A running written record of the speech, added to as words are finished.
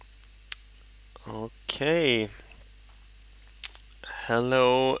Okay,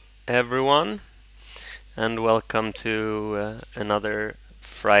 hello everyone, and welcome to another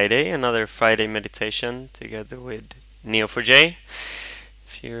Friday meditation together with Neo4j.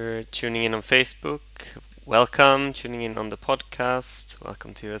 If you're tuning in on Facebook, welcome. Tuning in on the podcast,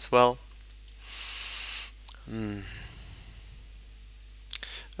 welcome to you as well. Mm.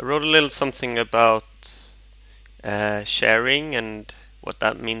 I wrote a little something about sharing and what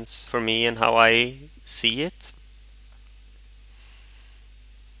that means for me and how I see it.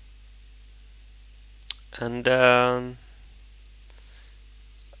 And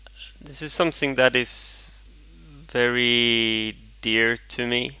this is something that is very dear to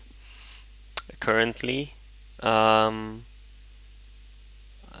me currently. Um,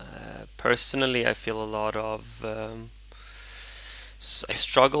 Personally, I feel a lot of. I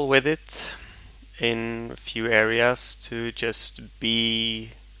struggle with it in a few areas to just be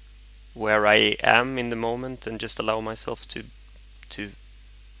where I am in the moment and just allow myself to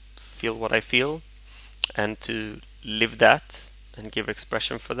feel what I feel and to live that and give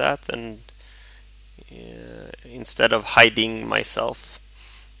expression for that and instead of hiding myself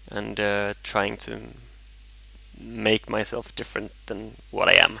and trying to make myself different than what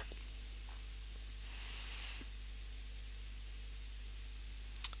I am.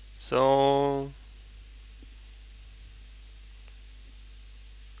 So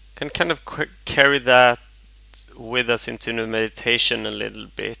can kind of carry that with us into the meditation a little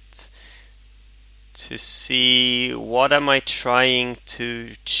bit to see what am I trying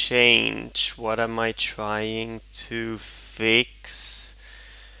to change, what am I trying to fix,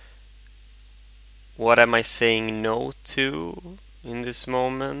 what am I saying no to in this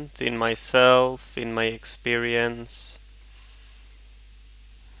moment, in myself, in my experience.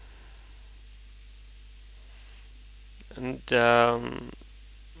 And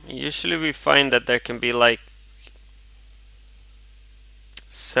usually we find that there can be like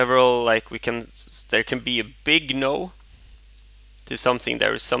several, like there can be a big no to something.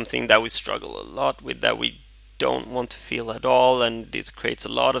 There is something that we struggle a lot with, that we don't want to feel at all, and this creates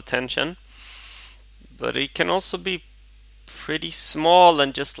a lot of tension. But it can also be pretty small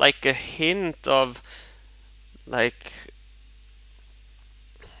and just like a hint of like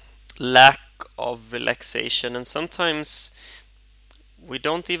lack of relaxation, and sometimes we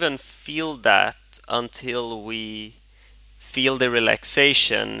don't even feel that until we feel the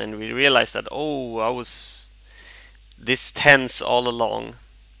relaxation and we realize that, oh, I was this tense all along.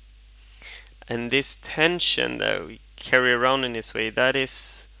 And this tension that we carry around in this way, that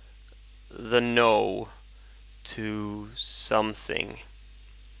is the no to something.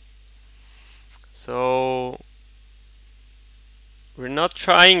 So we're not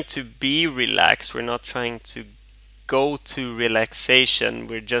trying to be relaxed, we're not trying to go to relaxation,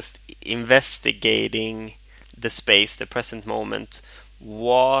 we're just investigating the space, the present moment.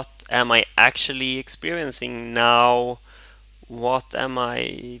 What am I actually experiencing now? What am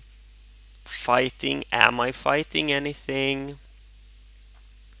I fighting? Am I fighting anything?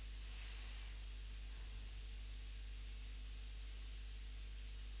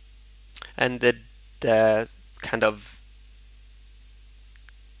 And the kind of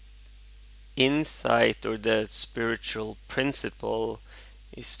insight or the spiritual principle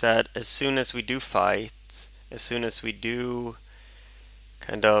is that as soon as we do fight, as soon as we do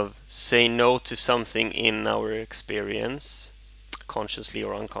kind of say no to something in our experience, consciously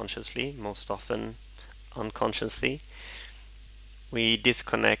or unconsciously, most often unconsciously, we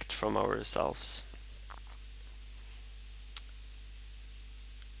disconnect from ourselves.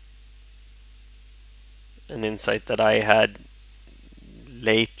 An insight that I had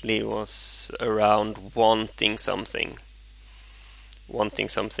lately was around wanting something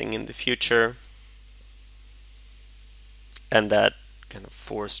in the future, and that kind of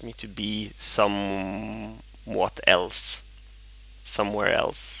forced me to be somewhat else, somewhere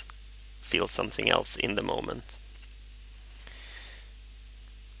else, feel something else in the moment.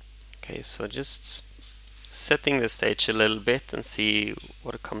 Okay, so just setting the stage a little bit and see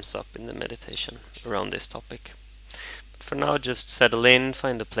what comes up in the meditation around this topic. For now, just settle in,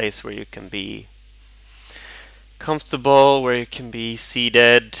 find a place where you can be comfortable, where you can be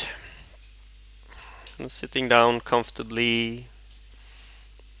seated, sitting down comfortably,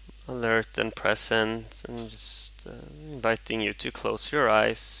 alert and present, and just inviting you to close your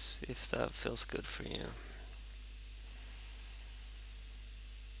eyes if that feels good for you.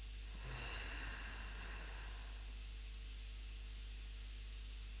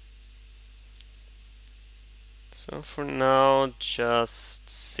 So for now, just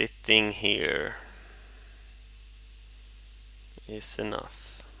sitting here is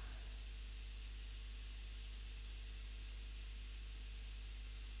enough.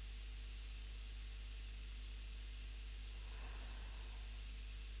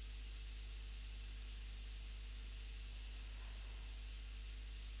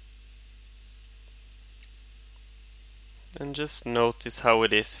 And just notice how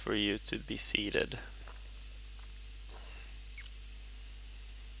it is for you to be seated.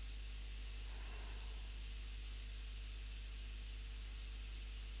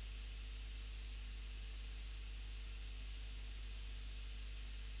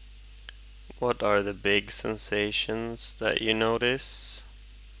 What are the big sensations that you notice?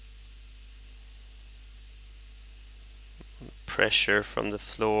 Pressure from the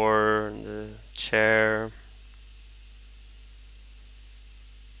floor and the chair.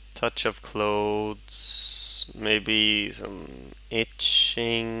 Touch of clothes. Maybe some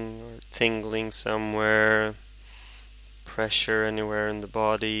itching or tingling somewhere. Pressure anywhere in the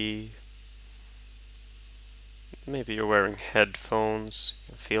body. Maybe you're wearing headphones.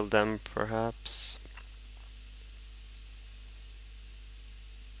 You can feel them perhaps.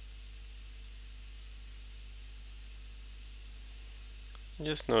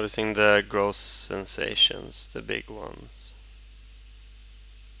 Just noticing the gross sensations, the big ones.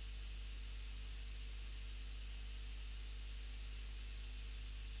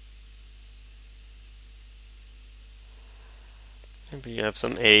 Maybe you have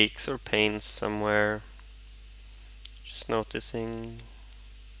some aches or pains somewhere. Just noticing.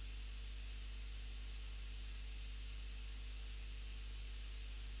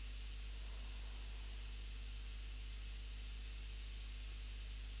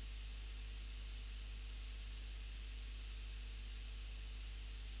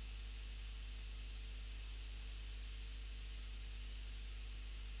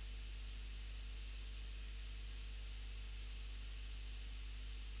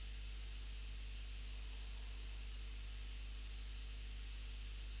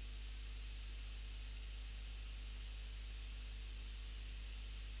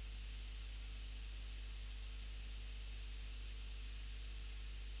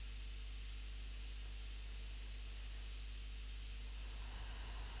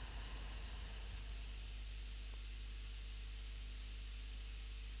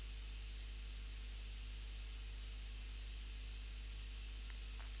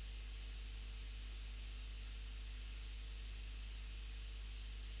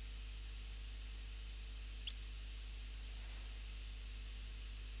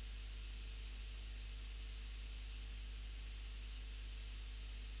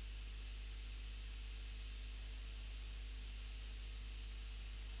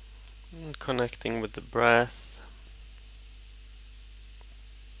 And connecting with the breath.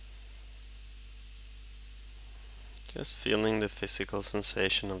 Just feeling the physical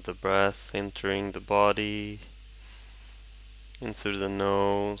sensation of the breath entering the body, in through the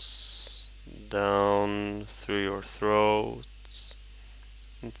nose, down through your throat,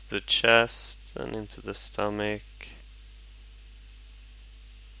 into the chest and into the stomach.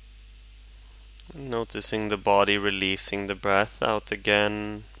 Noticing the body releasing the breath out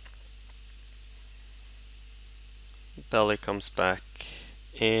again. Belly comes back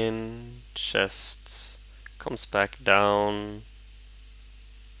in, chest comes back down.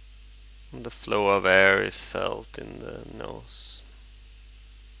 The flow of air is felt in the nose.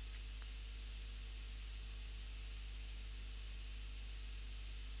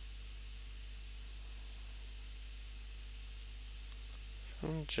 So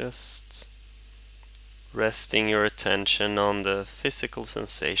just resting your attention on the physical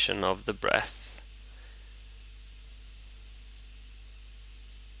sensation of the breath.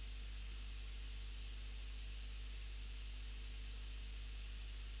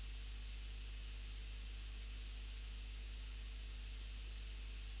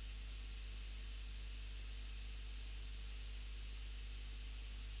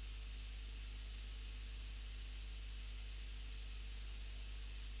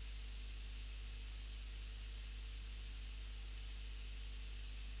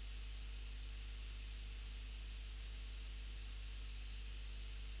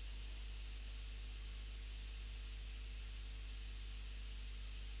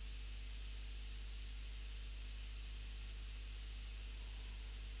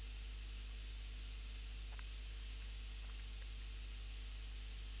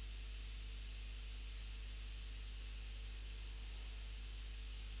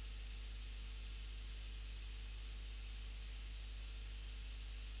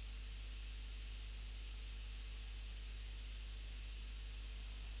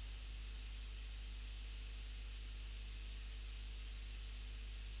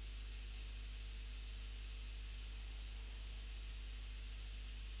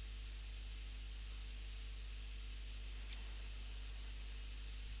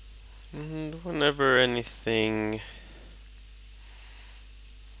 And whenever anything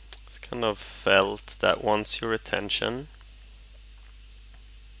is kind of felt that wants your attention,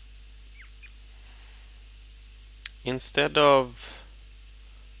 instead of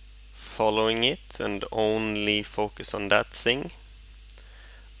following it and only focus on that thing,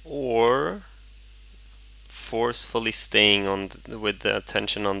 or forcefully staying with the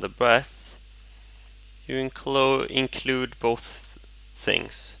attention on the breath, you include both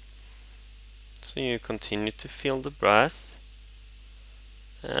things. So you continue to feel the breath,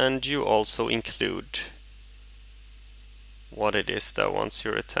 and you also include what it is that wants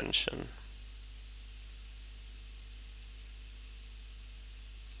your attention.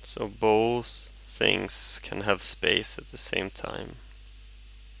 So both things can have space at the same time.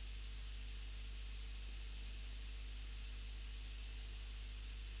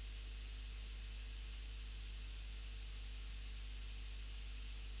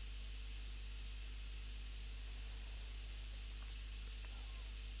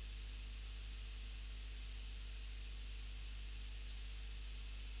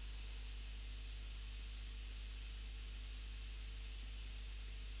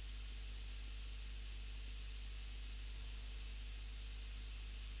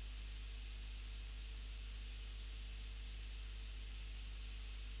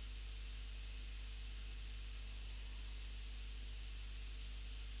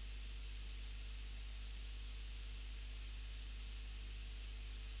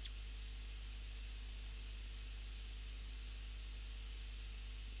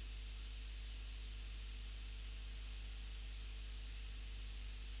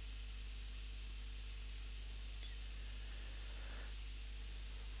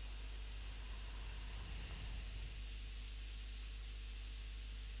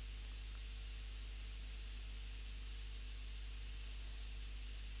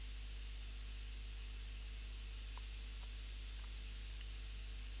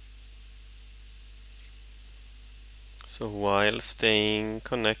 So while staying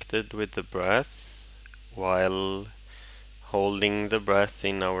connected with the breath, while holding the breath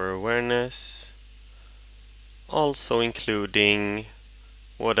in our awareness, also including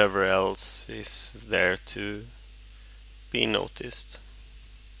whatever else is there to be noticed.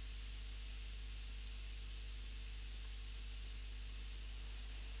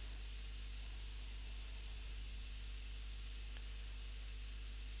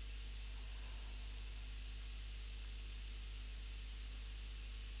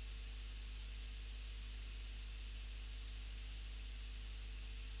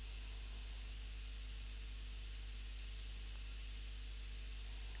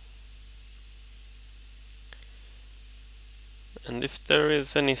 And if there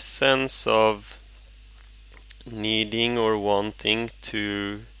is any sense of needing or wanting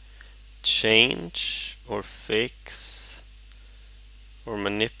to change or fix or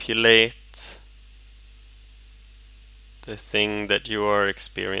manipulate the thing that you are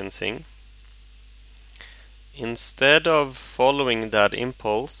experiencing, instead of following that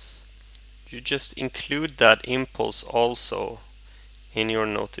impulse, you just include that impulse also in your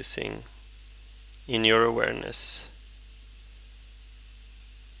noticing, in your awareness.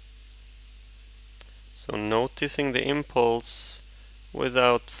 So noticing the impulse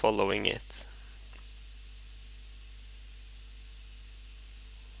without following it.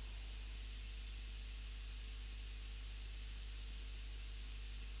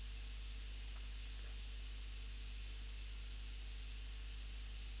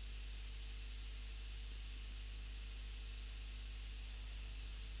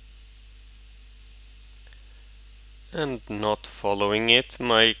 And not following it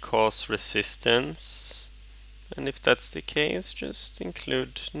might cause resistance. And if that's the case, just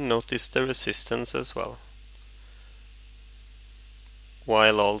notice the resistance as well,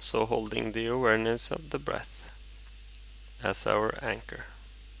 while also holding the awareness of the breath as our anchor.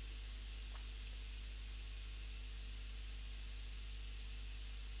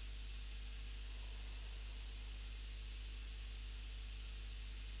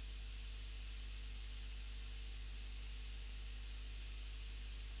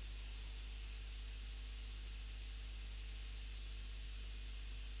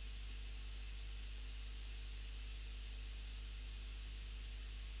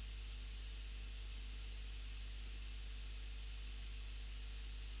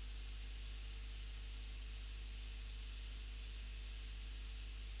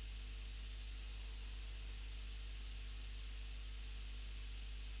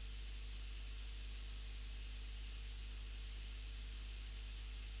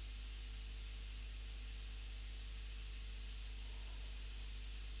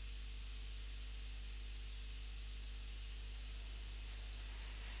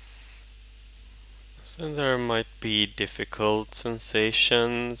 So there might be difficult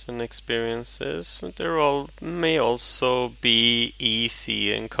sensations and experiences, but there all may also be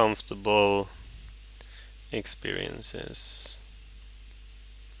easy and comfortable experiences.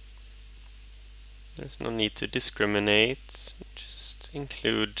 There's no need to discriminate, just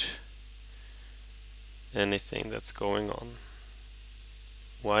include anything that's going on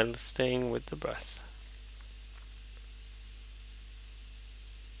while staying with the breath.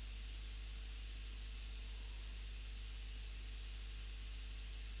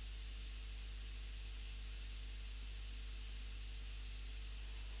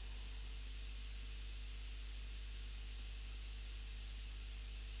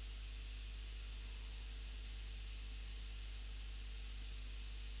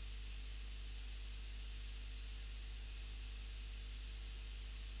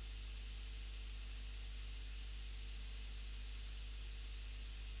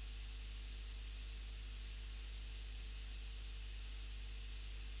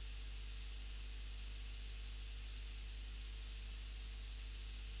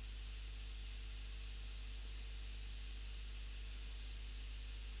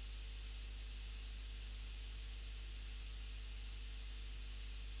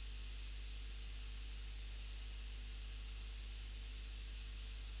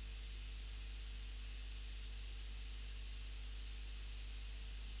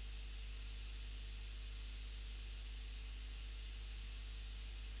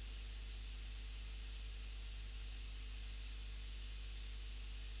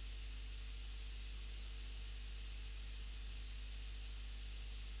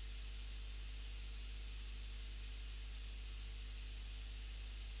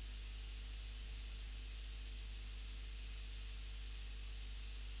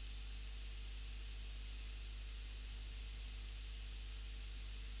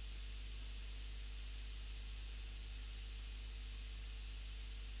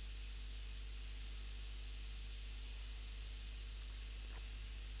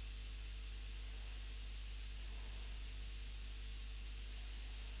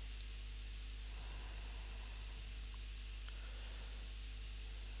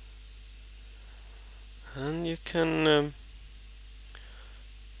 And you can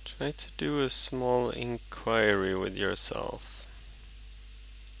try to do a small inquiry with yourself.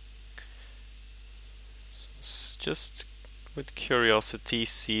 So just with curiosity,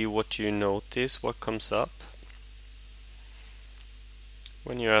 see what you notice, what comes up.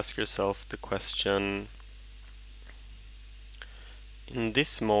 When you ask yourself the question, in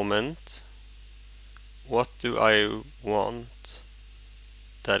this moment, what do I want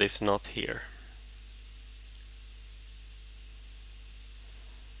that is not here?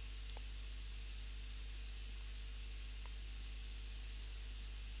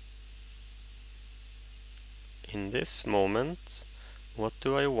 In this moment, what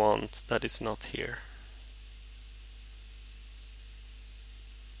do I want that is not here?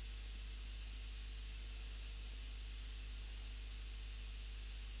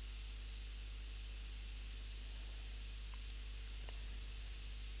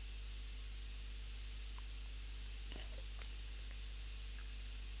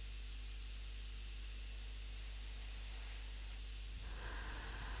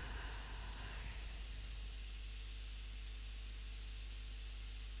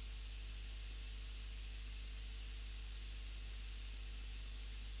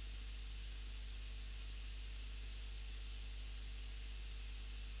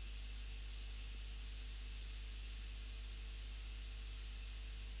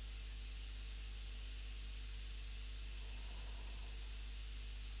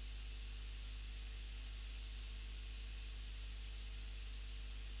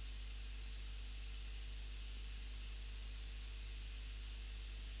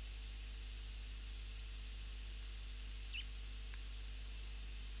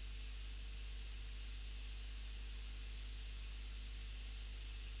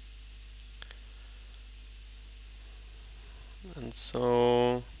 And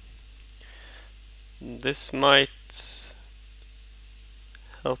so this might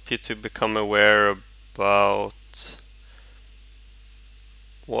help you to become aware about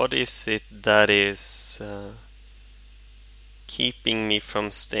what is it that is keeping me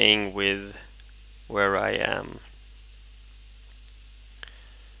from staying with where I am.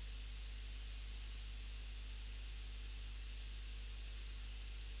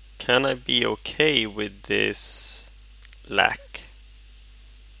 Can I be okay with this lack?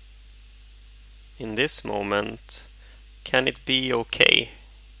 In this moment, can it be okay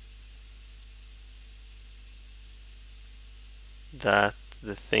that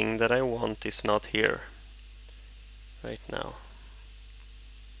the thing that I want is not here right now.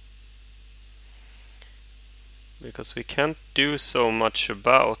 Because we can't do so much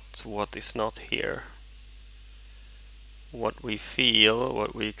about what is not here. What we feel,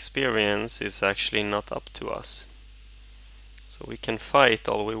 what we experience is actually not up to us. So we can fight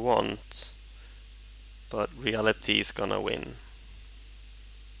all we want, but reality is gonna win.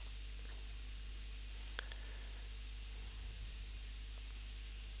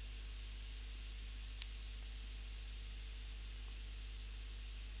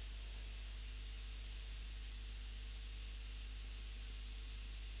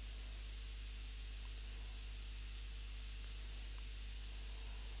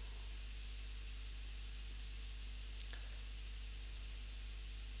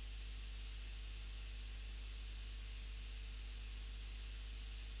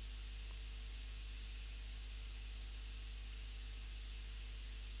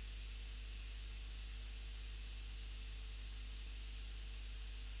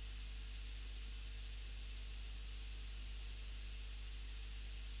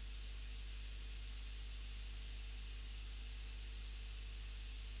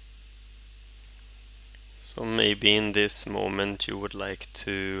 So maybe in this moment you would like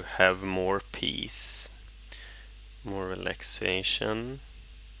to have more peace, more relaxation.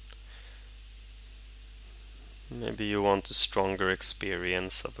 Maybe you want a stronger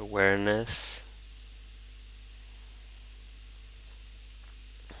experience of awareness.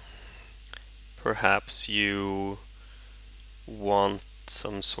 Perhaps you want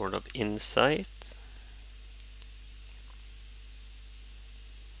some sort of insight.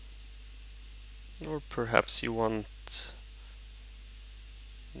 Or perhaps you want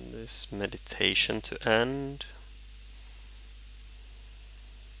this meditation to end.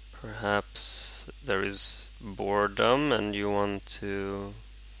 Perhaps there is boredom and you want to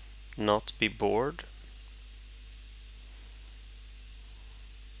not be bored.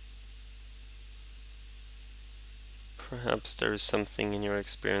 Perhaps there is something in your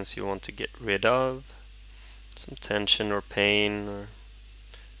experience you want to get rid of, some tension or pain or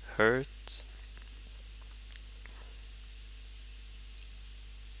hurt.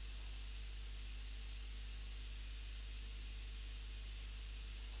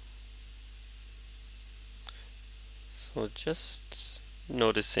 So just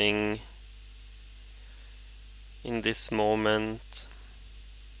noticing in this moment,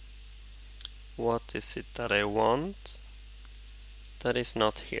 what is it that I want that is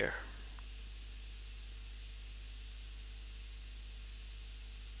not here?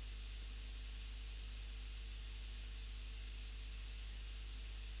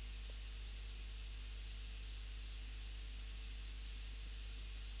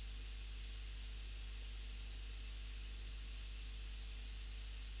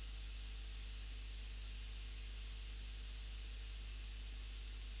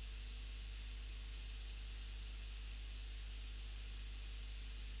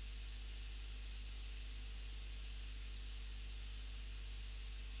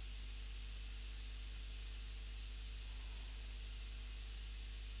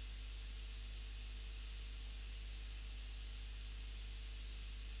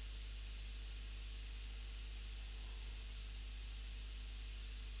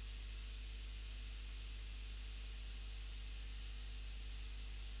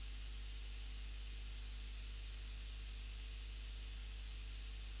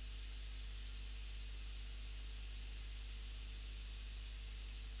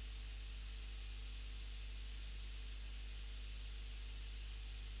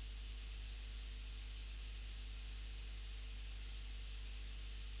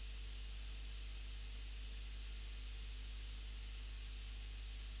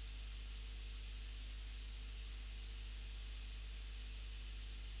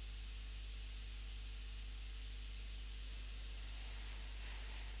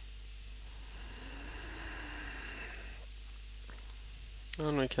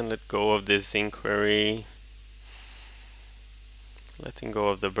 And we can let go of this inquiry, letting go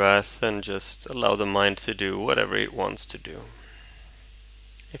of the breath, and just allow the mind to do whatever it wants to do.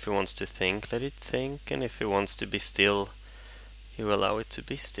 If it wants to think, let it think, and if it wants to be still, you allow it to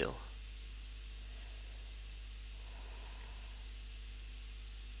be still.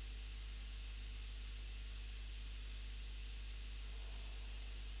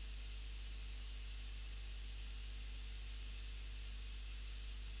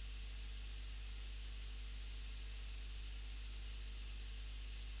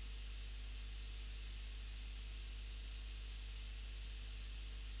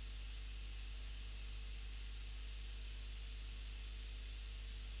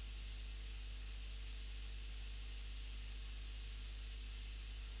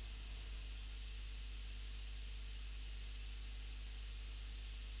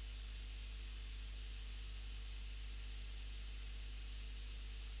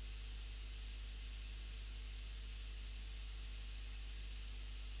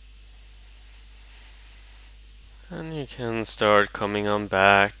 You can start coming on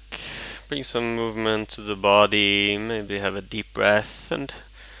back, bring some movement to the body, maybe have a deep breath and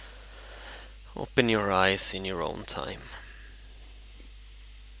open your eyes in your own time.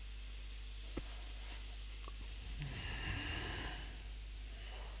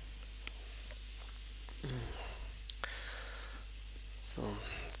 So,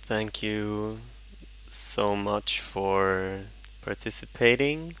 thank you so much for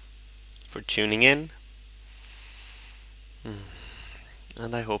participating, for tuning in.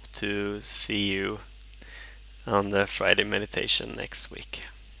 And I hope to see you on the Friday meditation next week.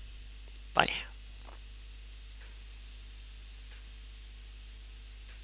 Bye.